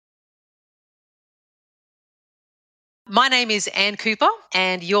My name is Anne Cooper,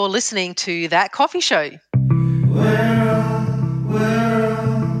 and you're listening to That Coffee Show.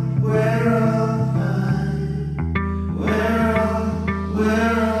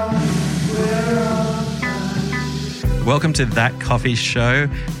 Welcome to That Coffee Show.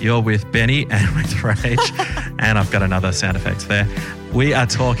 You're with Benny and with Rach, and I've got another sound effects there. We are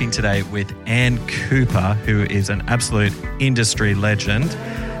talking today with Anne Cooper, who is an absolute industry legend.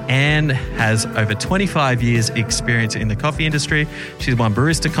 Anne has over 25 years experience in the coffee industry. She's won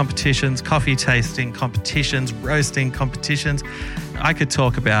barista competitions, coffee tasting competitions, roasting competitions. I could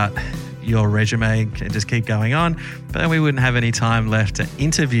talk about your resume and just keep going on, but we wouldn't have any time left to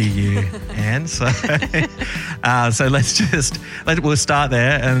interview you, Anne. So we'll start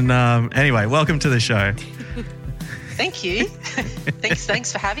there. And anyway, welcome to the show. Thank you.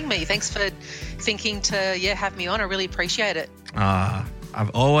 Thanks for having me. Thanks for thinking to have me on. I really appreciate it.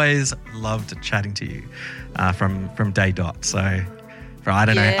 I've always loved chatting to you from day dot. So I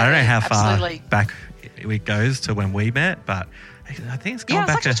don't know how far back it goes to when we met, but I think it's gone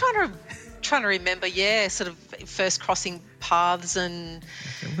back. I was actually trying to remember. Sort of first crossing paths, and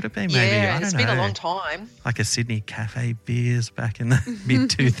it would have been maybe. I don't know. It's been a long time. Like a Sydney Cafe beers back in the mid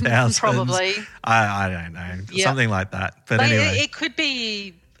 2000s. Probably. I don't know, something like that. But anyway, it could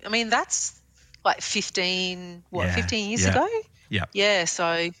be. I mean, that's like 15 years ago. Yeah. Yeah.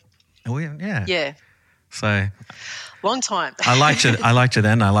 So. Yeah. Yeah. So. Long time. I liked you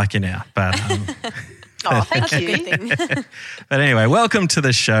then. I like you now. But. Thank you. But anyway, welcome to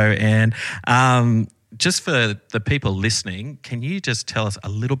the show. And just for the people listening, can you just tell us a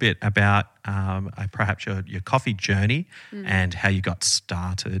little bit about perhaps your coffee journey and how you got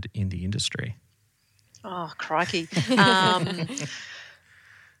started in the industry? Oh, crikey.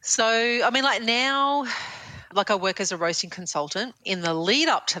 So, I mean, like now, like I work as a roasting consultant. In the lead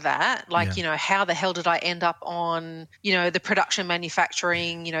up to that, how the hell did I end up on, the production,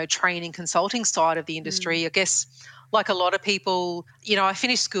 manufacturing, training, consulting side of the industry? I guess like a lot of people, I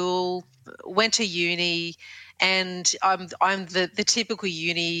finished school, went to uni, and I'm the typical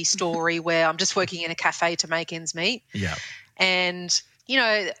uni story where I'm just working in a cafe to make ends meet. Yeah. And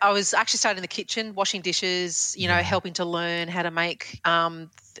I was actually starting in the kitchen, washing dishes, helping to learn how to make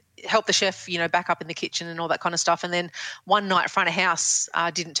help the chef, back up in the kitchen and all that kind of stuff. And then one night front of house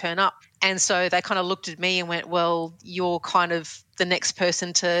didn't turn up. And so they kind of looked at me and went, well, you're kind of the next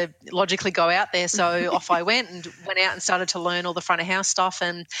person to logically go out there. So off I went out and started to learn all the front of house stuff.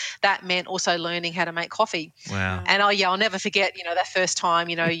 And that meant also learning how to make coffee. Wow. And I'll never forget, that first time,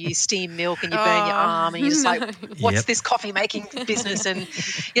 you steam milk and you burn your arm and you're just like, what's this coffee making business? And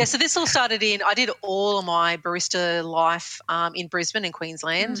so this all started I did all of my barista life in Brisbane in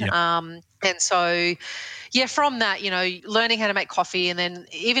Queensland. Yep. And so, from that, learning how to make coffee and then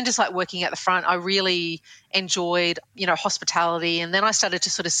even just like working at the front, I really enjoyed, hospitality. And then I started to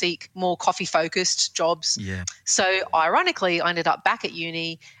sort of seek more coffee-focused jobs. Yeah. So ironically, I ended up back at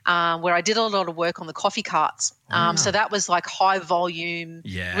uni where I did a lot of work on the coffee carts. Wow. So that was like high volume,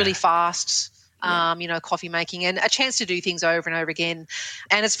 really fast. Coffee making and a chance to do things over and over again.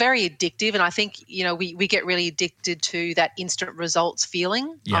 And it's very addictive. And I think, we get really addicted to that instant results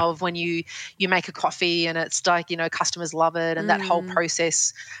feeling of when you make a coffee and it's like, customers love it and that whole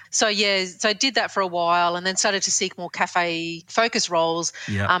process. So, so I did that for a while and then started to seek more cafe focus roles.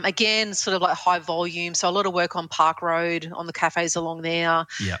 Yeah. Again, sort of like high volume. So a lot of work on Park Road, on the cafes along there.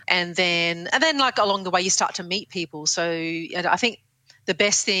 Yeah. And then like along the way you start to meet people. So I think the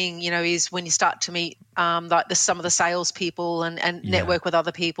best thing, is when you start to meet some of the salespeople and network with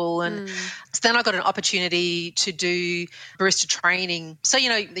other people. And so then I got an opportunity to do barista training. So,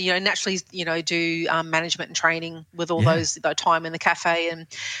 naturally, do management and training with all those time in the cafe. And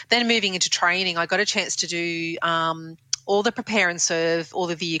then moving into training, I got a chance to do all the prepare and serve, all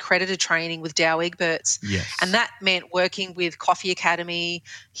of the accredited training with Dow Egberts. Yes. And that meant working with Coffee Academy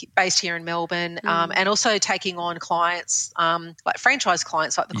based here in Melbourne and also taking on clients, like franchise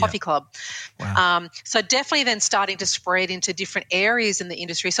clients like the Coffee Club. Wow. So definitely then starting to spread into different areas in the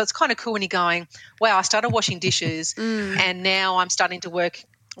industry. So it's kind of cool when you're going, wow, I started washing dishes and now I'm starting to work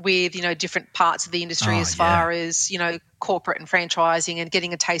with, different parts of the industry as far as, corporate and franchising and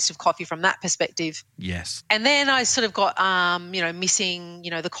getting a taste of coffee from that perspective. Yes. And then I sort of got, missing,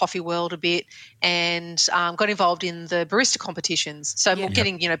 the coffee world a bit and got involved in the barista competitions. So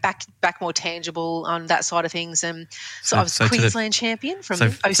getting, back more tangible on that side of things. And so I was Queensland champion from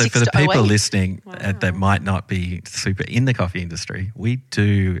 06 to 08. So for the people listening that might not be super in the coffee industry, we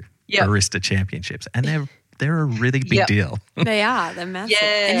do barista championships and they're a really big deal. They are. They're massive.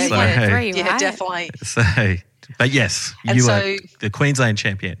 Yeah, and you won 3, right? Yeah, definitely. So, but yes, you are the Queensland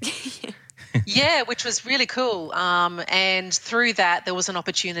champion. Yeah, which was really cool. And through that, there was an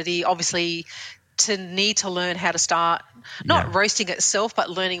opportunity, obviously, to need to learn how to start, not roasting itself, but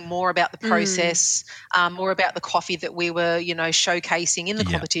learning more about the process, more about the coffee that we were, showcasing in the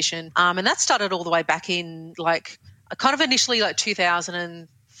competition. And that started all the way back in kind of initially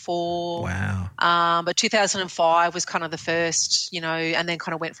 2004. Wow. But 2005 was kind of the first, and then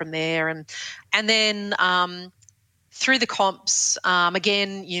kind of went from there. And then through the comps,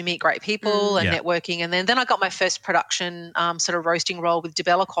 again, you meet great people and networking. And then I got my first production sort of roasting role with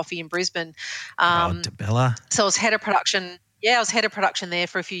DeBella Coffee in Brisbane. DeBella. So I was head of production. Yeah, I was head of production there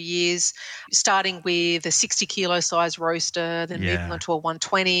for a few years, starting with a 60-kilo size roaster, then moving on to a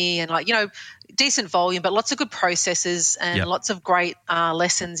 120 and decent volume, but lots of good processes and lots of great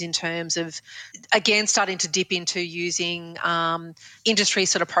lessons in terms of, again, starting to dip into using industry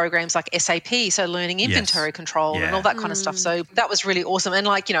sort of programs like SAP, so learning inventory control and all that kind of stuff. So that was really awesome. And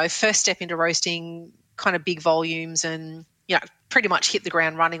first step into roasting kind of big volumes and, pretty much hit the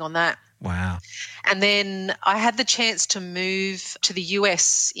ground running on that. Wow. And then I had the chance to move to the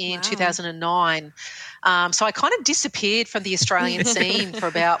US in 2009. So I kind of disappeared from the Australian scene for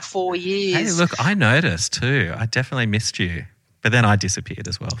about 4 years. Hey, look, I noticed too. I definitely missed you. But then I disappeared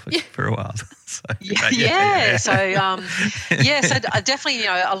as well for a while. So, So definitely,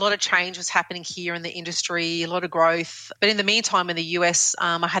 a lot of change was happening here in the industry, a lot of growth. But in the meantime, in the US,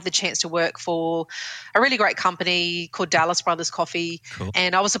 I had the chance to work for a really great company called Dallas Brothers Coffee. Cool.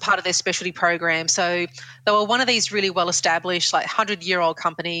 And I was a part of their specialty program. So they were one of these really well-established, 100-year-old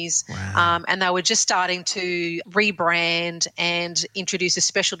companies. Wow. And they were just starting to rebrand and introduce a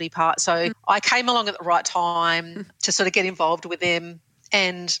specialty part. So I came along at the right time to sort of get involved with them.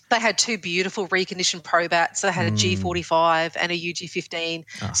 And they had two beautiful reconditioned Probats. They had a G45 and a UG15.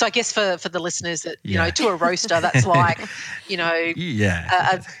 Oh. So I guess for the listeners that, to a roaster, that's like,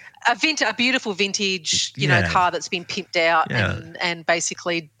 a beautiful vintage, car that's been pimped out and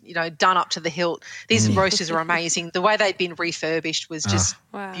basically, done up to the hilt. These roasters are amazing. The way they'd been refurbished was just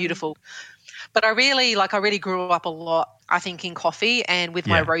beautiful. But I really grew up a lot, I think, in coffee and with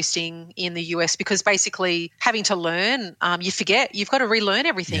my roasting in the US, because basically having to learn, you forget, you've got to relearn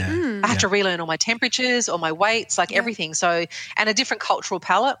everything. I had to relearn all my temperatures, all my weights, everything. So, and a different cultural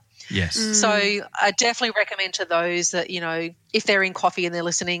palate. Yes. So I definitely recommend to those that, if they're in coffee and they're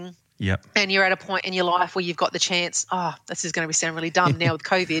listening, and you're at a point in your life where you've got the chance, this is going to sound really dumb now with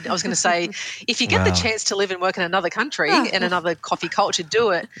COVID. I was going to say, if you get the chance to live and work in another country and another coffee culture, do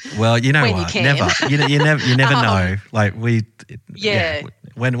it. Well, you know when what? You can. Never. You never know.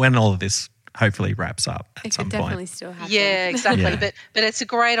 When all of this hopefully wraps up at some point. It could definitely still happen. Yeah, exactly. Yeah. But it's a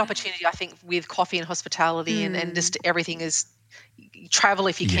great opportunity, I think, with coffee and hospitality and just everything is travel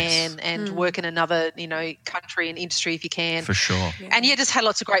if you can and work in another, country and industry if you can. For sure. Yeah. And just had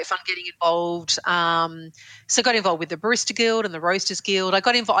lots of great fun getting involved. So got involved with the Barista Guild and the Roasters Guild. I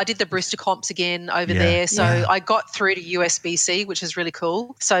did the Barista Comps again over there. So I got through to USBC, which is really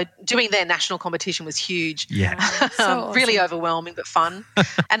cool. So doing their national competition was huge. Yeah. So awesome. Really overwhelming but fun.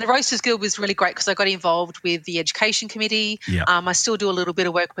 And the Roasters Guild was really great because I got involved with the education committee. Yeah. I still do a little bit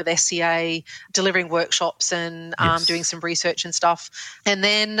of work with SCA, delivering workshops and doing some research and stuff. And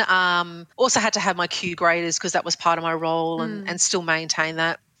then also had to have my Q graders because that was part of my role and still maintain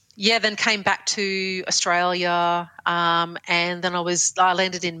that. Yeah, then came back to Australia and then I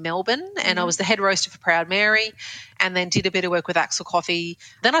landed in Melbourne and I was the head roaster for Proud Mary and then did a bit of work with Axel Coffee.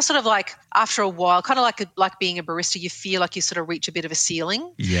 Then I sort of after a while, kind of like being a barista, you feel like you sort of reach a bit of a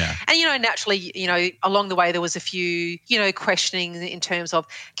ceiling. Yeah. And, naturally, along the way there was a few, questioning in terms of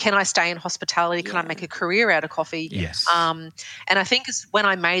can I stay in hospitality? Can I make a career out of coffee? Yes. And I think when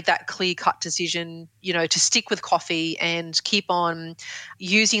I made that clear-cut decision, to stick with coffee and keep on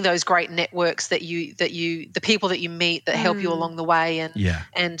using those great networks that the people that you meet that help you along the way and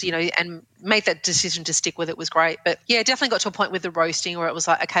make that decision to stick with it was great. But definitely got to a point with the roasting where it was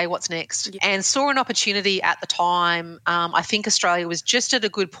like, okay, what's next? And saw an opportunity at the time. I think Australia was just at a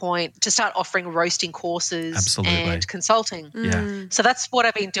good point to start offering roasting courses and consulting. Yeah. So that's what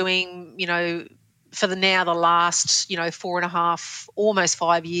I've been doing, for the last, 4.5, almost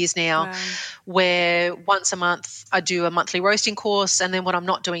 5 years now, where once a month I do a monthly roasting course. And then when I'm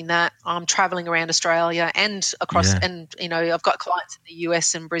not doing that, I'm traveling around Australia and across and, I've got clients in the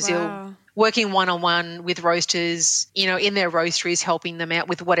US and Brazil working one-on-one with roasters, in their roasteries, helping them out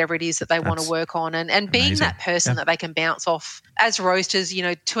with whatever it is that they want to work on and being that person that they can bounce off. As roasters,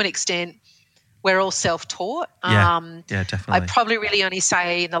 to an extent, we're all self-taught. Definitely. I probably really only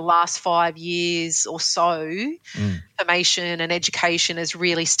say in the last 5 years or so, formation and education has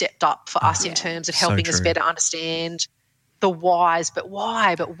really stepped up for us in terms of helping us better understand the whys, but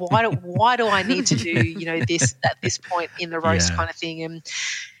why do I need to do, this at this point in the roast kind of thing.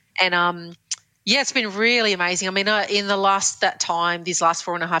 And it's been really amazing. I mean, in these last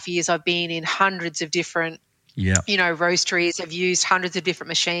 4.5 years, I've been in hundreds of different, roasteries. I've used hundreds of different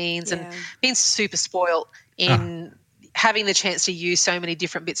machines and been super spoilt in having the chance to use so many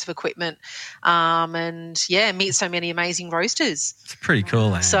different bits of equipment and meet so many amazing roasters. It's pretty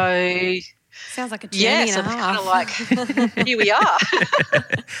cool. So sounds like a journey and a half. Kind of like, here we are.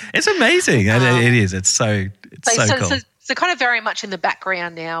 It's amazing. It is. It's so cool. So kind of very much in the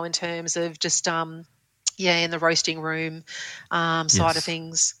background now in terms of just, in the roasting room side of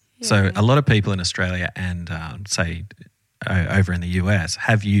things. So a lot of people in Australia and say over in the US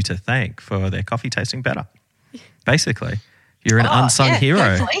have you to thank for their coffee tasting better. Basically, you're an unsung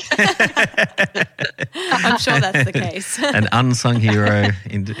hero. I'm sure that's the case. An unsung hero.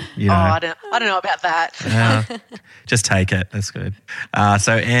 I don't know about that. Just take it. That's good.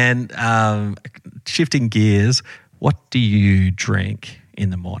 So, Anne, shifting gears, what do you drink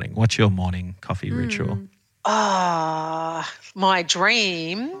in the morning? What's your morning coffee ritual? My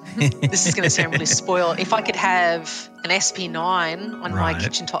dream, this is going to sound really spoiled, if I could have an SP9 on my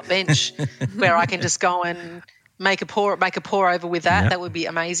kitchen top bench where I can just go and make a pour over with that. That would be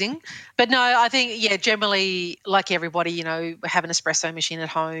amazing. But no, I think, generally, like everybody, we have an espresso machine at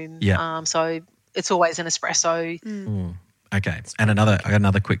home. Yeah. So it's always an espresso. Okay. And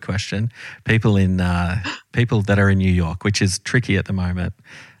another quick question. People that are in New York, which is tricky at the moment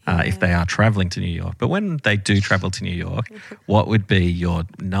if they are traveling to New York. But when they do travel to New York, what would be your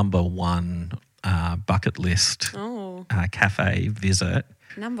number one bucket list cafe visit?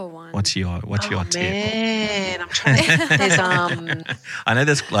 Number one. What's your tip? Man, I'm trying to. I know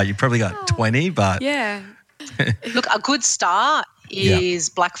there's you probably got 20, but look, a good start is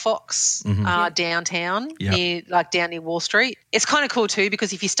Black Fox downtown down near Wall Street. It's kind of cool too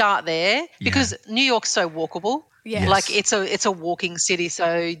because if you start there, because New York's so walkable. Yes. Like it's a walking city,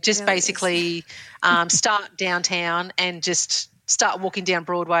 so just basically start downtown and just start walking down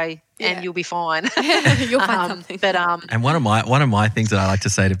Broadway and you'll be fine. You'll find something. But and one of my things that I like to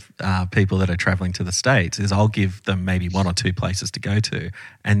say to people that are traveling to the States is I'll give them maybe one or two places to go to,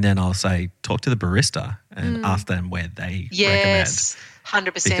 and then I'll say talk to the barista and ask them where they recommend.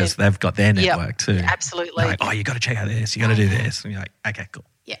 100%. Because they've got their network too. Absolutely. Like, you got to check out this. You got to do this. And you're like, okay, cool.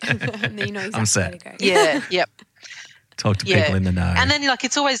 Yeah. And then you know exactly I'm set. where to go. Yeah. Yep. Talk to people in the know. And then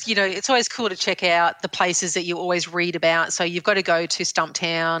it's always, it's always cool to check out the places that you always read about. So you've got to go to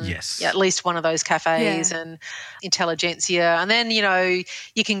Stumptown, at least one of those cafes and Intelligentsia. And then,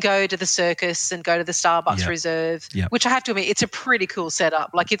 you can go to the Circus and go to the Starbucks Reserve, which I have to admit, it's a pretty cool setup.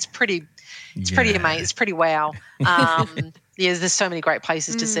 Like it's pretty amazing. It's pretty wow. There's so many great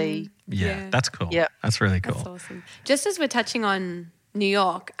places to see. Yeah, that's cool. Yeah. That's really cool. That's awesome. Just as we're touching on New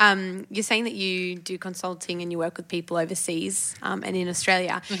York, you're saying that you do consulting and you work with people overseas and in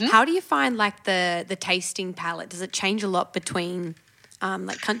Australia. Mm-hmm. How do you find the tasting palette? Does it change a lot between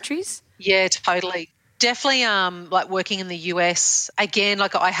countries? Yeah, totally. Definitely working in the US, again,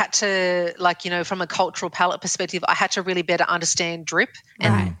 I had to, from a cultural palette perspective, I had to really better understand drip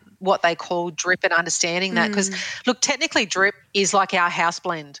and what they call drip and understanding that. Because, look, technically drip is like our house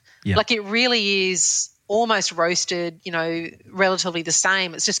blend. Yeah. Like it really is almost roasted, relatively the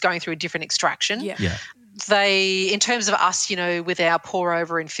same. It's just going through a different extraction. Yeah. They, in terms of us, with our pour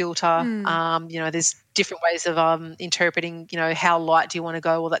over and filter, there's different ways of interpreting, how light do you want to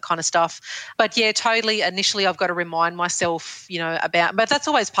go, all that kind of stuff. But yeah, totally. Initially, I've got to remind myself, about, but that's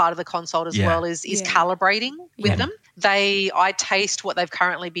always part of the consult as well is calibrating with them. I taste what they've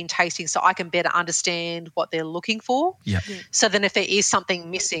currently been tasting so I can better understand what they're looking for. Yeah. So then if there is something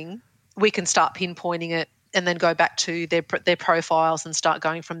missing, we can start pinpointing it and then go back to their profiles and start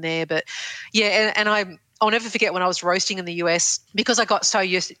going from there. But yeah, and I'll never forget when I was roasting in the US because I got so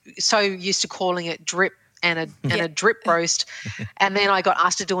used to calling it drip and a drip roast, and then I got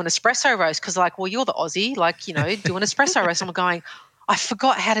asked to do an espresso roast because well, you're the Aussie, do an espresso roast. And I'm going, I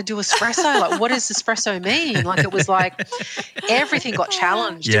forgot how to do espresso. What does espresso mean? It was everything got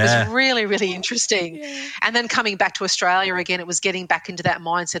challenged. Yeah. It was really, really interesting. Yeah. And then coming back to Australia again, it was getting back into that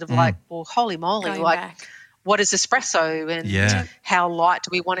mindset of well, holy moly, what is espresso and how light do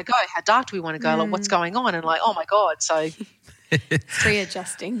we want to go? How dark do we want to go? What's going on? And oh my God. So it's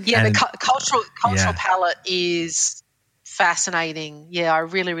readjusting. Yeah, the cultural palette is fascinating. Yeah, I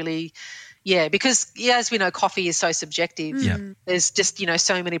really, really. Yeah, because as we know, coffee is so subjective. Yeah. There's just,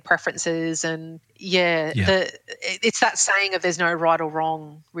 so many preferences and it's that saying of there's no right or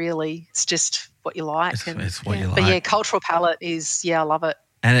wrong, really. It's just what you like. It's what you like. But yeah, cultural palette is, I love it.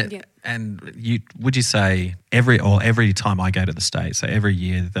 And would you say every time I go to the States, so every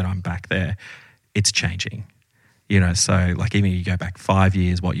year that I'm back there, it's changing? So like even you go back 5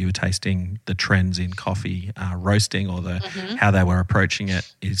 years, what you were tasting, the trends in coffee roasting or how they were approaching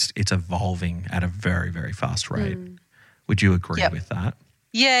it it's evolving at a very, very fast rate. Would you agree with that?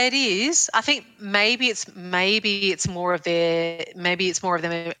 Yeah, it is. I think maybe it's more of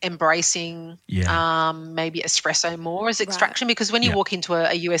them embracing maybe espresso more as extraction, because when you walk into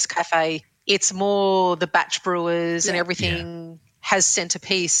a US cafe, it's more the batch brewers and everything has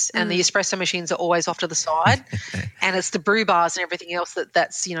centerpiece, and the espresso machines are always off to the side, and it's the brew bars and everything else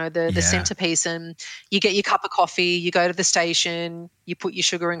that's the centerpiece. And you get your cup of coffee, you go to the station, you put your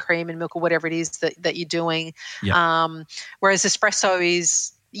sugar and cream and milk or whatever it is that you're doing. Whereas espresso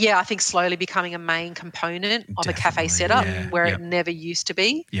is, I think slowly becoming a main component of a cafe setup where it never used to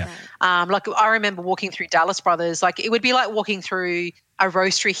be. Like I remember walking through Dallas Brothers, like it would be like walking through a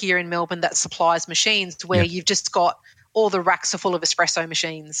roastery here in Melbourne that supplies machines where you've just got all the racks are full of espresso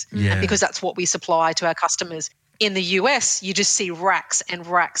machines because that's what we supply to our customers. In the US, you just see racks and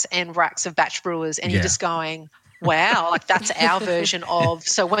racks and racks of batch brewers, and you're just going, wow, like that's our version of.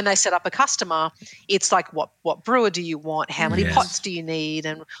 So when they set up a customer, it's like, what brewer do you want? How many pots do you need?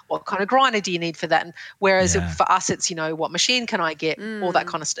 And what kind of grinder do you need for that? And whereas for us, it's, what machine can I get? All that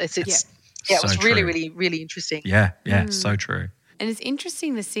kind of stuff. It was really, really, really interesting. So true. And it's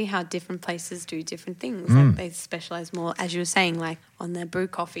interesting to see how different places do different things. Like they specialize more, as you were saying, like on their brew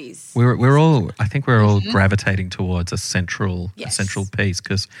coffees. We're all gravitating towards a central piece,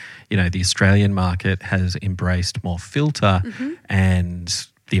 because the Australian market has embraced more filter, and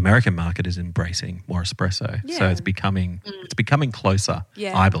the American market is embracing more espresso. So it's becoming closer.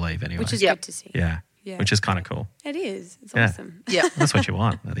 I believe anyway. Which is good to see. Yeah, which is kind of cool. It is. It's awesome. Yeah. That's what you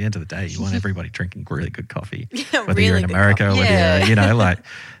want. At the end of the day, you want everybody drinking really good coffee. Whether really you're in America or whether you're, like,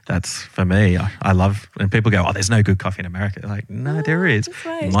 that's for me. I love, and people go, there's no good coffee in America. Like, no, there is.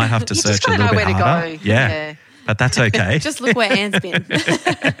 Right. You might have to search a little bit harder. Yeah. But that's okay. Just look where Anne's been.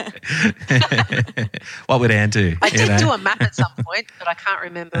 What would Anne do? I did do a map at some point, but I can't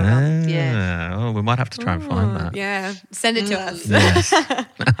remember. We might have to try and find that. Yeah, send it to us. Yes.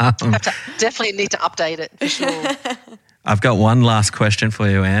 Definitely need to update it for sure. I've got one last question for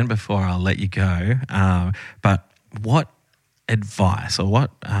you, Anne, before I'll let you go. But what advice or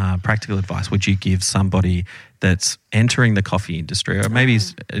what practical advice would you give somebody that's entering the coffee industry, or maybe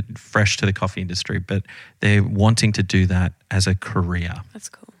is fresh to the coffee industry, but they're wanting to do that as a career? That's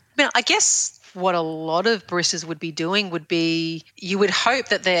cool. I guess what a lot of baristas would be doing would be, you would hope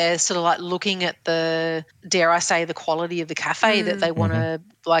that they're sort of like looking at the, dare I say, the quality of the cafe that they want to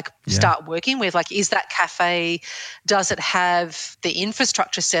start working with. Like, is that cafe, does it have the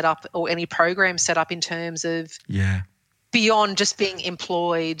infrastructure set up or any program set up in terms of beyond just being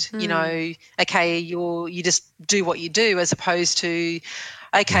employed, okay, you just do what you do, as opposed to,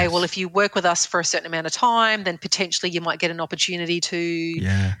 okay, well, if you work with us for a certain amount of time, then potentially you might get an opportunity to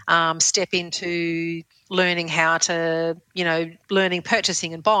step into learning how to, learning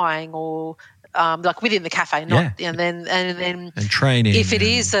purchasing and buying, or like within the cafe, not and then training. If it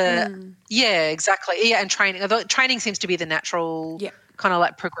is exactly, and training. Although training seems to be the natural kind of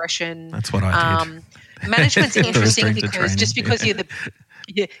like progression. That's what I did. Management's interesting because just because you're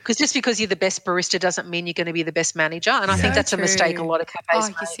the best barista doesn't mean you're going to be the best manager, and I think that's a mistake a lot of cafes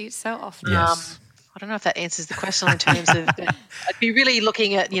make. You see it so often. Yes. I don't know if that answers the question in terms of. I'd be really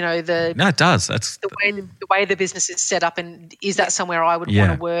looking at No, it does. That's the way the business is set up, and is that somewhere I would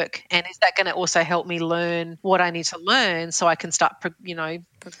want to work, and is that going to also help me learn what I need to learn so I can start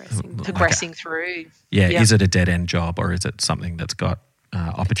progressing through. Is it a dead end job, or is it something that's got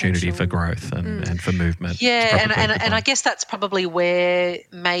opportunity for growth and for movement? And I guess that's probably where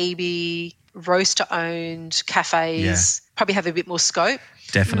maybe roaster-owned cafes probably have a bit more scope.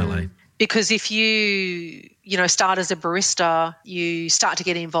 Definitely. Because if you start as a barista, you start to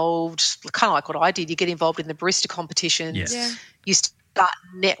get involved, kind of like what I did. You get involved in the barista competitions. Yes. Yeah. You start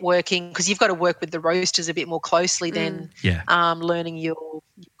networking, because you've got to work with the roasters a bit more closely than learning your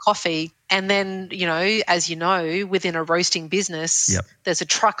coffee. And then, as you know, within a roasting business, there's a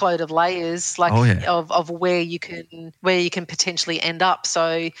truckload of layers of where you can potentially end up.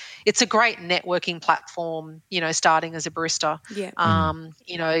 So it's a great networking platform, starting as a barista. Yeah.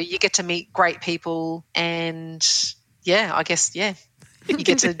 You get to meet great people, and I guess you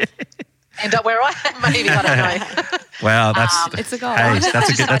get to end up where I am, maybe. I don't know. Wow, it's a goal. Hey, that's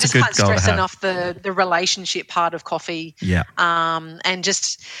a good goal to have. I just can't stress enough the relationship part of coffee. Yeah. And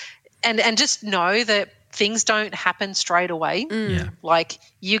just know that things don't happen straight away. Yeah. Like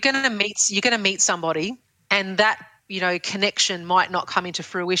you're gonna meet somebody, and that connection might not come into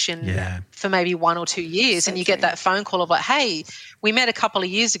fruition Yeah. for maybe 1 or 2 years. So and you true. get that phone call of like, hey, we met a couple of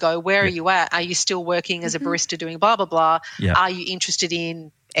years ago. Where are you at? Are you still working as a barista doing blah, blah, blah? Yeah. Are you interested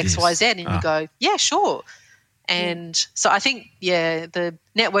in X, Yes. Y, Z? And you go, yeah, sure. And so I think, the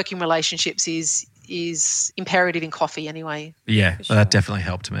networking relationships is imperative in coffee anyway. Yeah, For sure. that definitely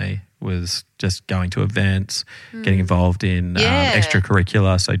helped me, was just going to events, getting involved in Yeah.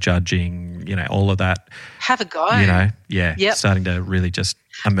 extracurricular, so judging, all of that, Have a go. Yep. starting to really just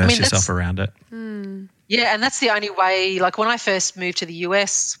immerse yourself that's- around it. Yeah, and that's the only way. Like when I first moved to the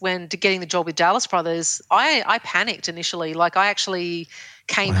US, getting the job with Dallas Brothers, I panicked initially. Like I actually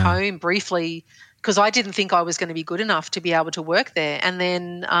came home briefly because I didn't think I was going to be good enough to be able to work there. And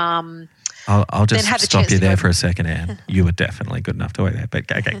then I'll just had the stop chance you to there go- for a second, Anne. You were definitely good enough to work there, but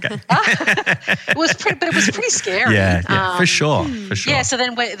go. it was pretty scary. Yeah, for sure. Yeah, so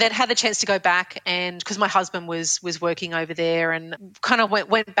then had the chance to go back, and because my husband was working over there, and kind of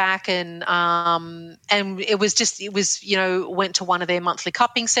went back, and it was went to one of their monthly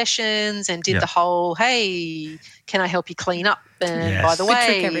cupping sessions and did the whole, hey, can I help you clean up? And Yes. by the Good trick,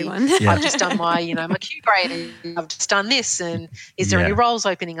 way, everyone. Yeah. I've just done my my Q grade, and I've just done this, and is there any roles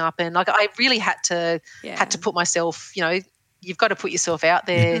opening up? And like I really had to put myself, you've got to put yourself out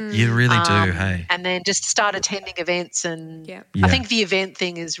there. You really do, hey. And then just start attending events. And Yeah. Yeah. I think the event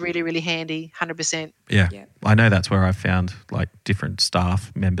thing is really, really handy, 100%. Yeah. Yeah. I know that's where I've found like different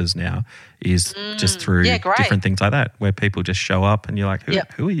staff members now is just through great. different things like that, where people just show up and you're like,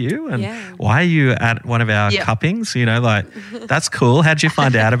 who are you? And Yeah. why are you at one of our cuppings? That's cool. How'd you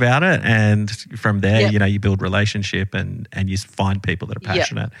find out about it? And from there, you build relationship and you find people that are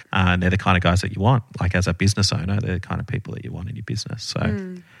passionate. And they're the kind of guys that you want. Like as a business owner, they're the kind of people that you want in your business. So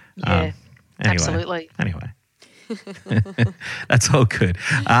Yeah, anyway, absolutely. Anyway. That's all good.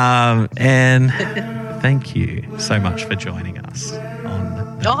 And thank you so much for joining us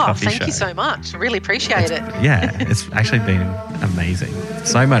on the Coffee thank Show. you so much. I really appreciate it. Yeah, it's actually been amazing.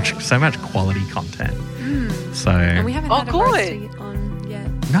 So much quality content. So And we haven't had a good. roaster on yet.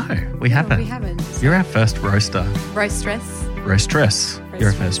 no, we haven't. We haven't. You're our first roaster. Roastress. Roastress. You're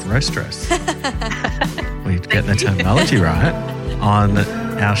our first roastress. We're getting the terminology right on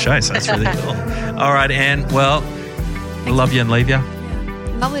our show, so that's really cool. All right, Anne. Well, love you and leave you.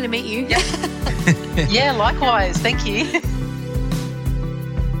 Yeah. Lovely to meet you. Yeah, likewise. Thank you.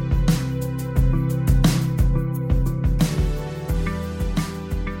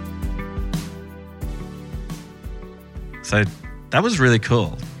 So that was really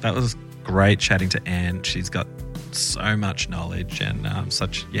cool. That was great chatting to Anne. She's got so much knowledge and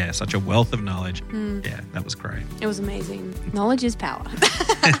such a wealth of knowledge. Yeah, that was great. It was amazing. Knowledge is power.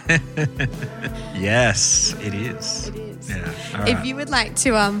 Yes, it is. It is. Yeah. All If right. you would like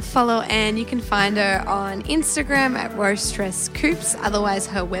to follow Anne, you can find her on Instagram at Roastress Coops. Otherwise,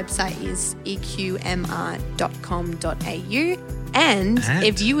 her website is eqmr.com.au. And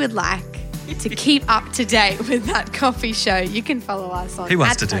if you would like to keep up to date with That Coffee Show, you can follow us on Who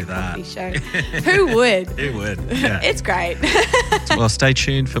wants at to do That that? Coffee Show. Who would? It would. Yeah. It's great. Well, stay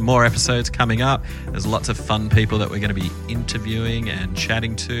tuned for more episodes coming up. There's lots of fun people that we're going to be interviewing and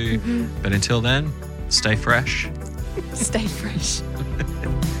chatting to. But until then, stay fresh. Stay fresh. I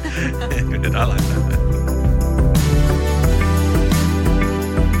like that.